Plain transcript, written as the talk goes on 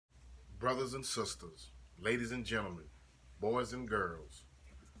Brothers and sisters, ladies and gentlemen, boys and girls,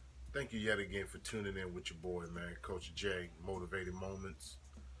 thank you yet again for tuning in with your boy, man, Coach J, Motivated Moments.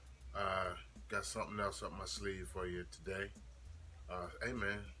 Got something else up my sleeve for you today. Hey,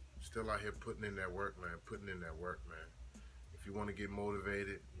 man, still out here putting in that work, man, If you want to get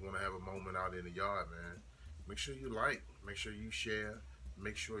motivated, you want to have a moment out in the yard, man, make sure you like, make sure you share,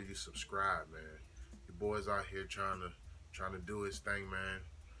 make sure you subscribe, man. Your boy's out here trying to do his thing, man.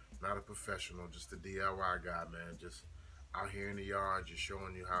 Not a professional, just a DIY guy, man. Just out here in the yard, just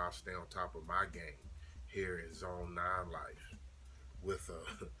showing you how I stay on top of my game here in Zone 9 life with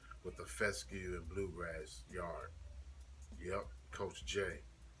a fescue and bluegrass yard. Yep, Coach J,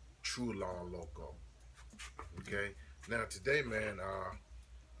 true Lawn Loco. Okay, now today, man, I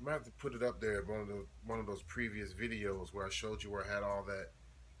might have to put it up there, one of those previous videos where I showed you where I had all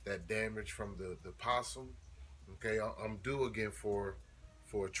that damage from the possum. Okay, I'm due again for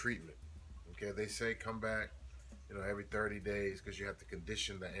a treatment. Okay, they say come back, every 30 days because you have to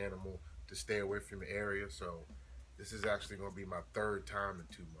condition the animal to stay away from the area. So this is actually going to be my third time in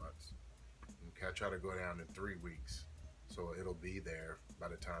 2 months. Okay, I try to go down in 3 weeks, so it'll be there by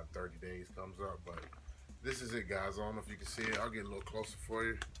the time 30 days comes up. But this is it, guys. I don't know if you can see it. I'll get a little closer for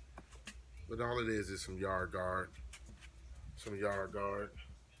you. But all it is some yard guard,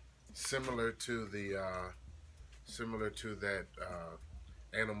 similar to that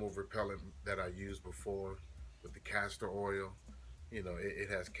animal repellent that I used before with the castor oil. It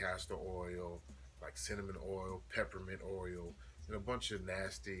has castor oil, like cinnamon oil, peppermint oil, and a bunch of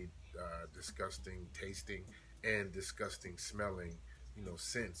nasty, disgusting tasting and disgusting smelling,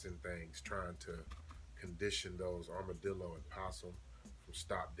 scents and things, trying to condition those armadillo and possum from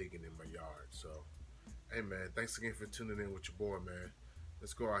stop digging in my yard. So, hey, man, thanks again for tuning in with your boy, man.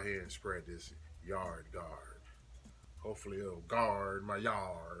 Let's go out here and spread this yard guard. Hopefully it'll guard my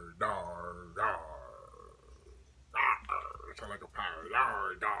yard. Sound like a pirate.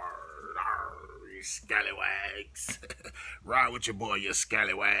 You scallywags. Ride with your boy, you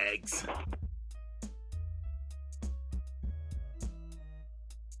scallywags.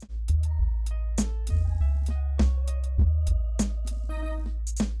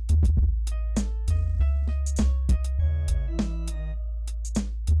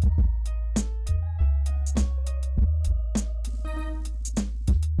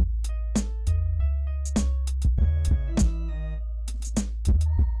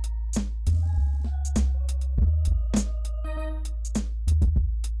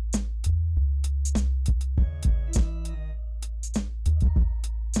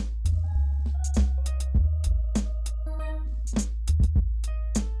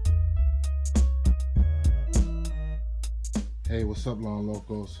 Hey, what's up, Lawn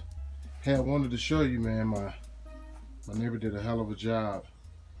Locos? Hey, I wanted to show you, man, my neighbor did a hell of a job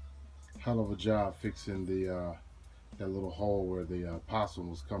fixing that little hole where the possum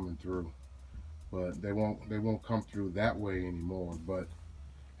was coming through. But they won't come through that way anymore. But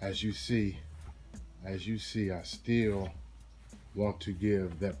as you see, I still want to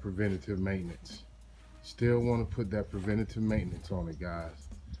give that preventative maintenance. Still want to put that preventative maintenance on it, guys.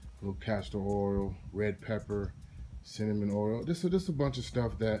 A little castor oil, red pepper, cinnamon oil. This is a bunch of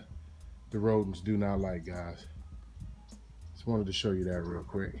stuff that the rodents do not like, guys. Just wanted to show you that real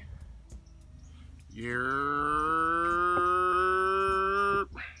quick.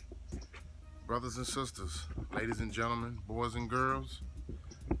 Brothers and sisters, ladies and gentlemen, boys and girls,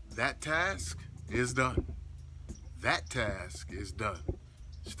 that task is done.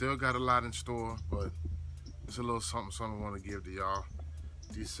 Still got a lot in store, but it's a little something I want to give to y'all.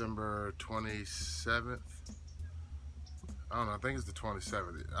 December 27th. I don't know, I think it's the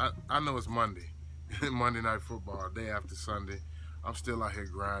 27th. I know it's Monday. Monday Night Football, day after Sunday. I'm still out here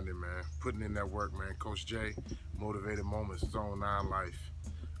grinding, man. Putting in that work, man. Coach J, Motivated Moments, Zone 9 life.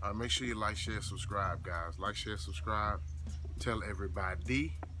 Make sure you like, share, subscribe, guys. Like, share, subscribe. Tell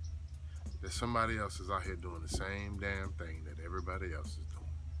everybody that somebody else is out here doing the same damn thing that everybody else is doing.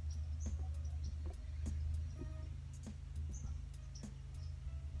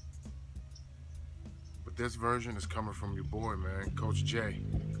 This version is coming from your boy, man, Coach J,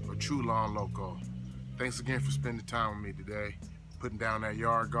 a true Lawn Loco. Thanks again for spending time with me today, putting down that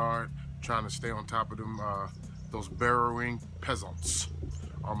yard guard, trying to stay on top of them, those burrowing peasants,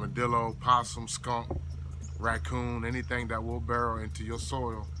 armadillo, possum, skunk, raccoon, anything that will burrow into your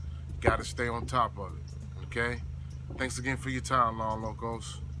soil. You got to stay on top of it. Okay? Thanks again for your time, Lawn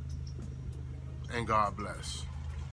Locos, and God bless.